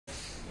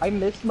I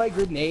missed my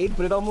grenade,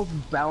 but it almost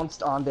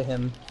bounced onto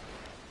him.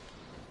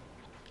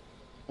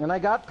 And I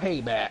got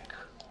payback.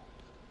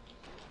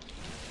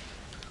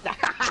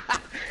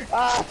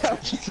 Ah,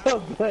 that's so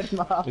good,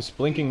 Mom. This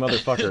blinking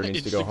motherfucker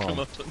needs to go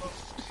home.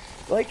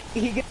 Like,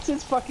 he gets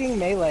his fucking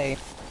melee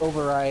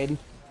override.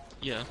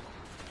 Yeah.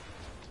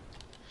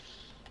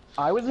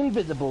 I was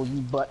invisible,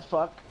 you butt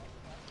fuck.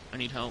 I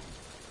need help.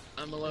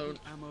 I'm alone.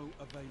 Ammo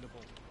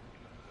available.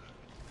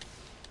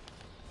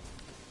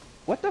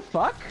 What the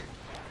fuck?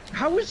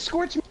 How is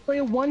Scorch melee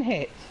a one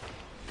hit?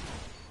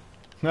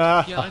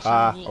 Yeah, I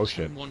saw Oh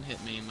shit. one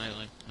hit me in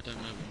melee. I don't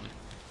know why,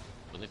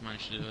 but they've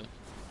managed to do it.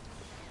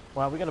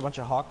 Wow, we got a bunch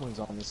of Hawkmoons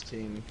on this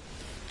team.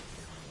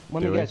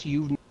 Let me guess,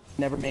 you've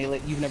never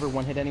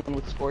one hit anyone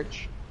with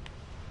Scorch?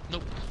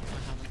 Nope,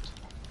 I haven't.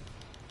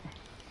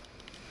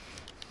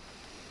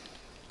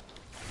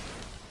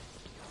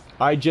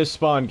 I just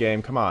spawned,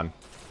 game. Come on.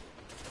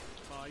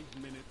 5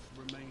 minutes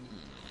remaining.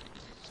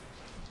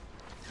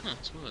 Huh,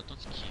 that's good.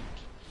 That's cute.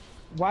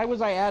 Why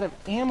was I out of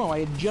ammo? I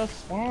had just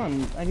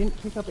spawned. I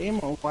didn't pick up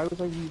ammo. Why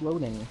was I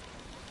reloading?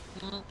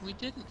 Well, we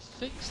didn't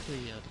fix the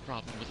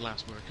problem with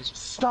last workers.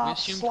 Stop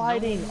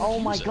sliding! Oh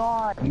my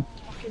god! You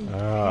fucking piece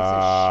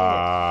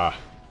Ah. of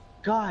shit!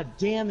 God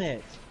damn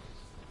it!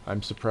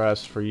 I'm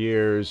suppressed for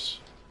years.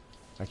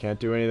 I can't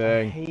do I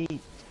anything. hate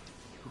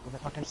people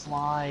that fucking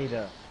slide.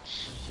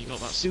 You got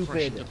that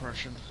Stupid.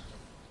 depression.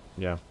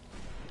 Yeah.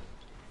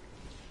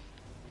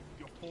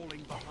 You're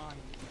falling behind.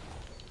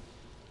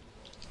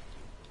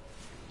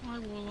 Bye,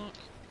 Warlock.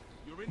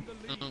 You're in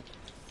the lead.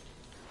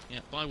 Yeah,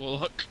 bye,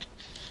 Warlock.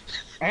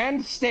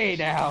 And stay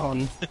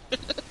down!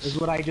 is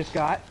what I just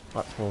got.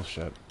 What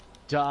bullshit.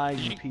 Die,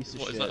 you piece of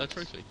What, shit. is that a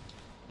trophy?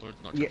 Or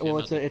not Yeah, trophy, well,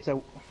 it's a,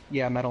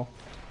 yeah, metal.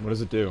 What does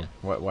it do?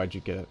 Why'd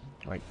you get it?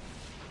 Like.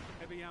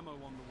 Heavy ammo on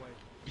the way.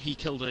 He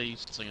killed a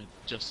singer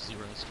just as he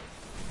rose.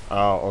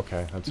 Oh,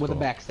 okay. That's With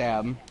cool. a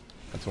backstab.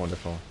 That's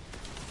wonderful.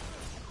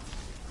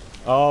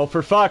 Oh,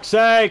 for fuck's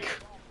sake!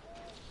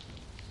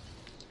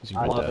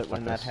 I love it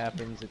when that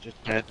happens. It just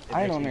it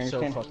I makes don't me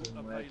so understand. fucking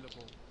mad.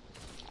 Available.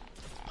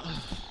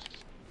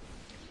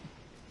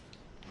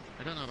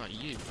 I don't know about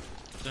you.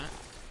 That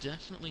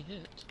definitely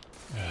hit.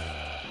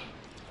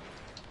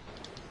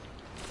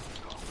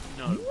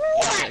 No,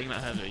 you're not getting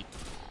that heavy.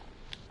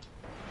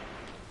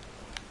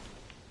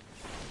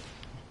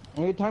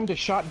 I had time to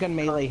shotgun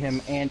melee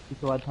him, and he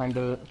still had time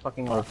to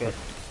fucking rocket.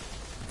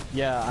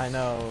 Yeah, I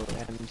know.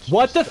 And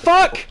What the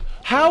fuck?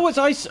 How was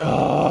I?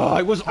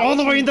 I was all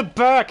the way in the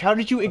back. How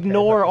did you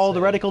ignore all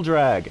the reticle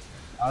drag?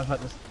 I was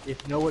about to.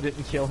 If Noah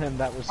didn't kill him,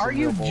 that was. Are some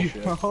you real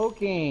bullshit.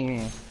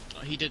 joking?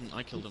 He didn't,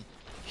 I killed him.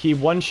 He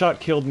one-shot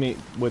killed me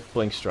with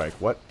blink strike.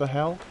 What the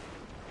hell?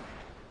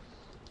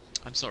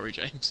 I'm sorry,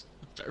 James.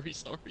 I'm very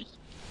sorry.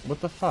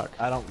 What the fuck?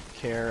 I don't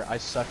care. I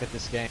suck at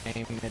this game.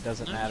 It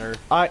doesn't No. matter.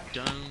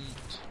 Don't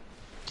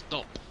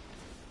stop.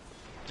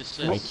 This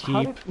I is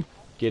keep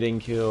getting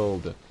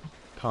killed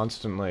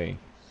constantly.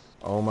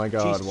 Oh my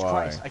god, Jesus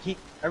why? Christ!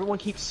 Everyone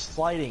keeps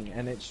sliding,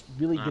 and it's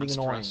really getting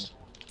annoying.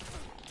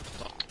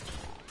 Fuck.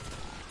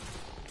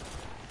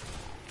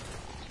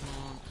 Come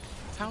on.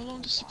 How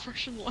long does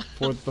suppression last?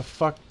 What the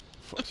fuck?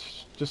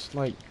 Just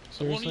like,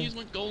 I want to seriously? use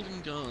my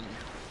golden gun.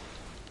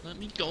 Let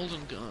me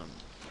golden gun.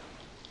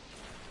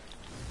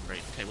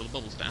 Great. Okay, well the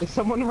bubble's down. Is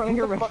someone running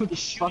Who the around fuck with is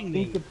shooting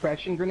me? fucking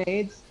suppression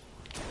grenades?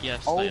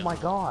 Yes. Oh they my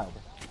are. god!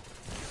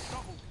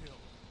 Double kill.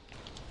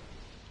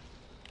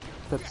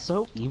 That's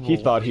so evil. He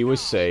thought he was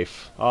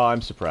safe. Oh,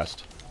 I'm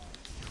suppressed.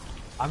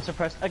 I'm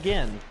suppressed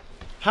again.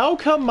 How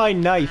come my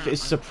knife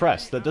is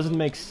suppressed? That doesn't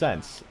make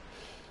sense.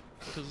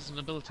 Because it's an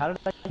ability. How did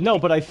I? No,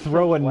 but I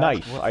throw a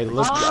knife. I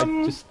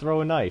Um, just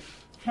throw a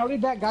knife. How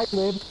did that guy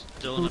live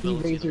Still an through the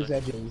ability, razor's though.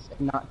 edges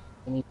and not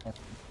anything?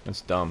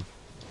 That's dumb.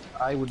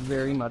 I would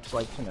very much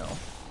like to know.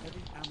 Heavy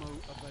ammo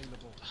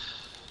available.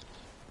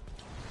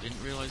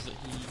 Didn't realize that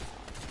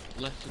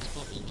he left his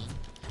bubble.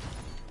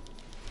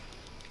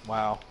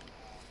 Wow.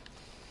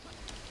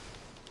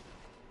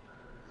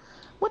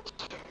 What?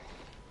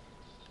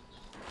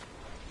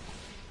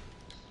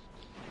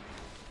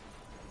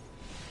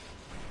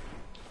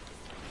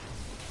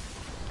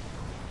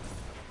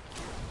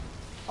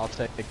 I'll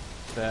take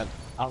that.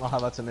 I don't know how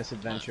that's a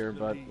misadventure,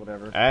 but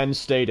whatever. And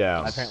stay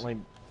down. Apparently.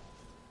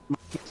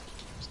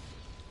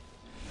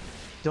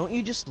 Don't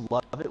you just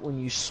love it when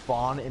you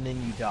spawn and then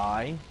you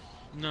die?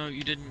 No,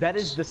 you didn't. That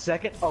is the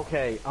second.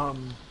 Okay,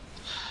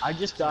 I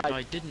just died.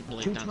 I didn't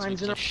blink 2 dance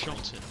times because in I a.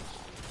 shot him.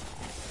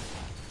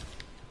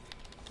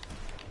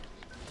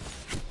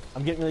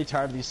 I'm getting really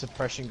tired of these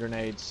suppression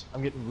grenades.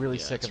 I'm getting really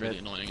Yeah, sick it's of really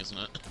it. annoying, isn't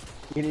it?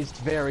 It is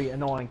very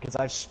annoying because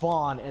I've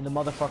spawned and the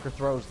motherfucker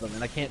throws them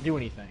and I can't do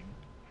anything.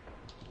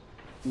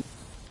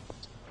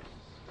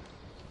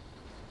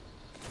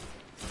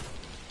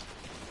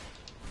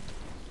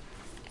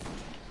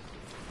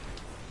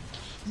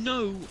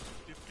 No!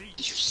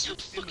 Did you see how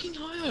fucking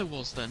high I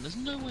was then? There's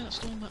no way that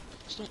storm that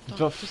The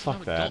just fuck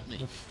how it that. got me.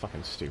 That's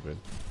fucking stupid.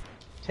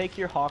 Take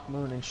your Hawk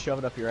Moon and shove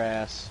it up your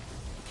ass.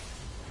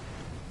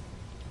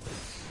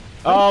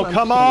 Oh,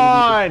 come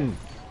on!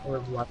 Or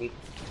right.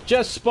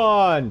 Just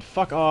spawned!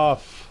 Fuck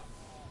off.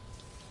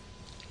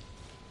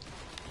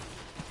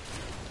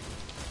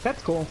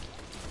 That's cool.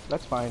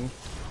 That's fine.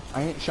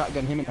 I ain't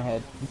shotgun him in the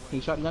head. He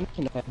shotgunned me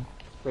in the head.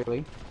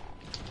 Really?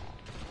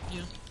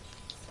 Yeah.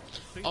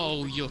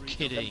 Oh, you're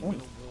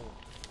kidding.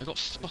 I got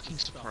fucking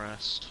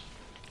suppressed.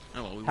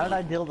 Oh well, we How did won.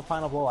 I deal the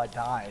final blow? I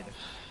died.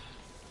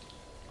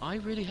 I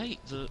really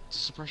hate that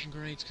suppression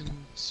grenades can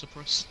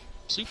suppress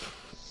super.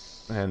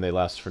 And they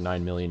last for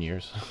 9 million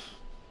years.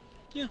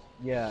 Yeah.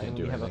 Yeah, Can't and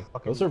do you have a anything.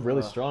 fucking. Those are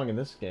really strong in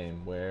this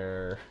game,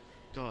 where...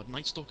 God,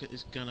 Night Stalker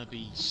is gonna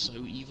be so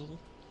evil.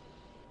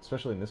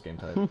 Especially in this game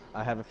type.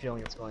 I have a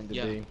feeling it's going to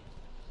Yeah. be.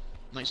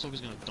 Night Stalker's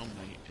gonna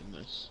dominate in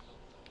this.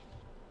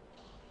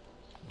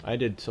 I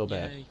did so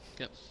bad. Yay,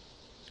 get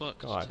fucked,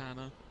 God.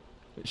 Tanner.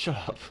 Shut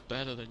up.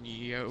 Better than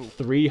you.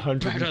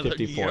 350 Better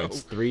than points.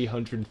 you.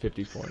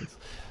 350 points.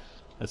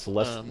 That's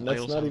less. I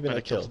That's also not have even better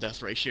a kill. kill to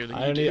death ratio than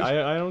I you don't. do.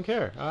 I don't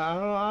care. I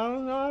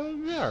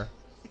don't care.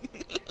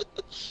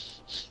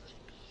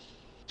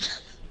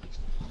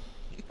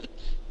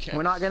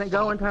 We're not gonna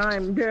go in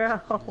time. Yeah.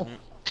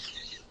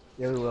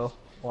 Yeah, we will.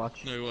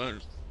 Watch. No, we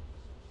won't.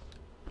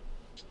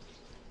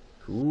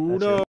 Who That's knows?